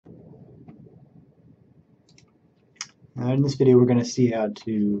In this video we're going to see how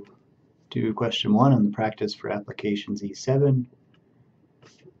to do question 1 on the practice for applications E7.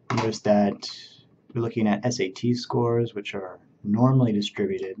 Notice that we're looking at SAT scores, which are normally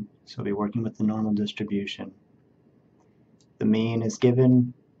distributed, so we'll be working with the normal distribution. The mean is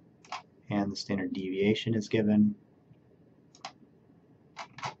given and the standard deviation is given,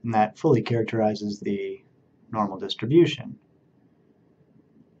 and that fully characterizes the normal distribution.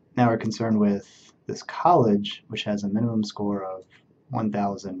 Now we're concerned with this college, which has a minimum score of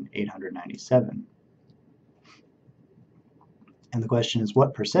 1,897. And the question is,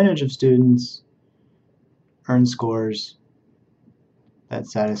 what percentage of students earn scores that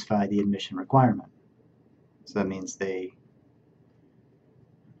satisfy the admission requirement? So that means they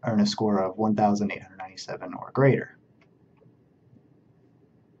earn a score of 1,897 or greater.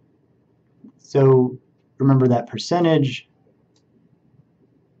 So remember that percentage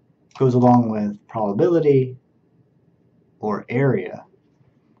goes along with probability or area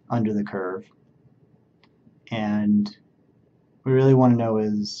under the curve, and we really want to know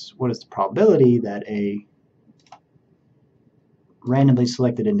is what is the probability that a randomly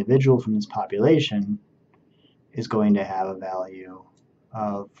selected individual from this population is going to have a value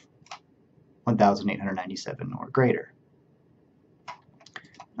of 1,897 or greater.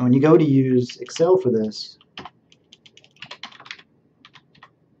 And when you go to use Excel for this,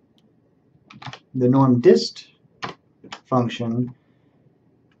 the normDist function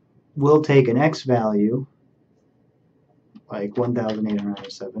will take an x value, like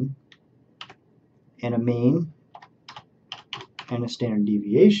 1,897, and a mean and a standard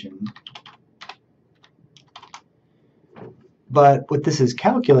deviation. But what this is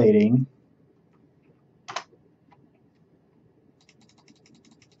calculating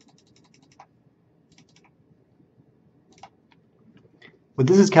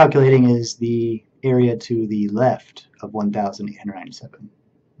is the area to the left of 1,897.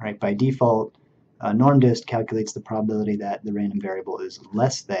 Right? By default, normDist calculates the probability that the random variable is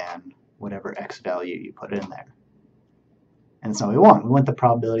less than whatever x value you put in there. And that's not what we want. We want the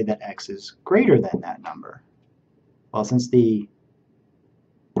probability that x is greater than that number. Well, since the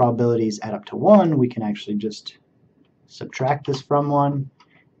probabilities add up to 1, we can actually just subtract this from 1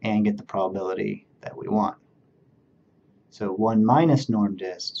 and get the probability that we want. So 1 minus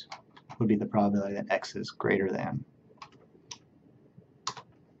normDist would be the probability that x is greater than.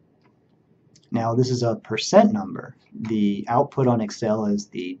 Now this is a percent number. The output on Excel is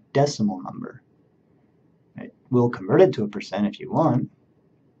the decimal number. Right? We'll convert it to a percent if you want.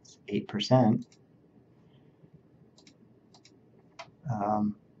 It's 8%.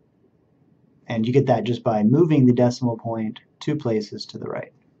 And you get that just by moving the decimal point 2 places to the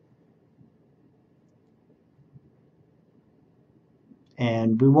right.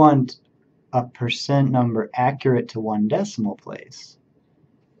 And we want a percent number accurate to 1 decimal place.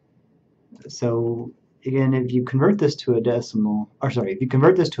 So again, if you convert this to a if you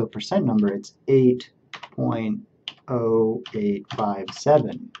convert this to a percent number, it's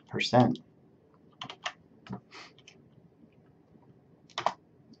 8.0857%.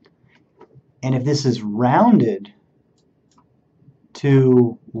 And if this is rounded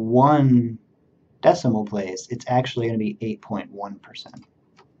to 1 decimal place, it's actually going to be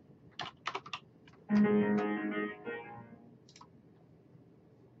 8.1%.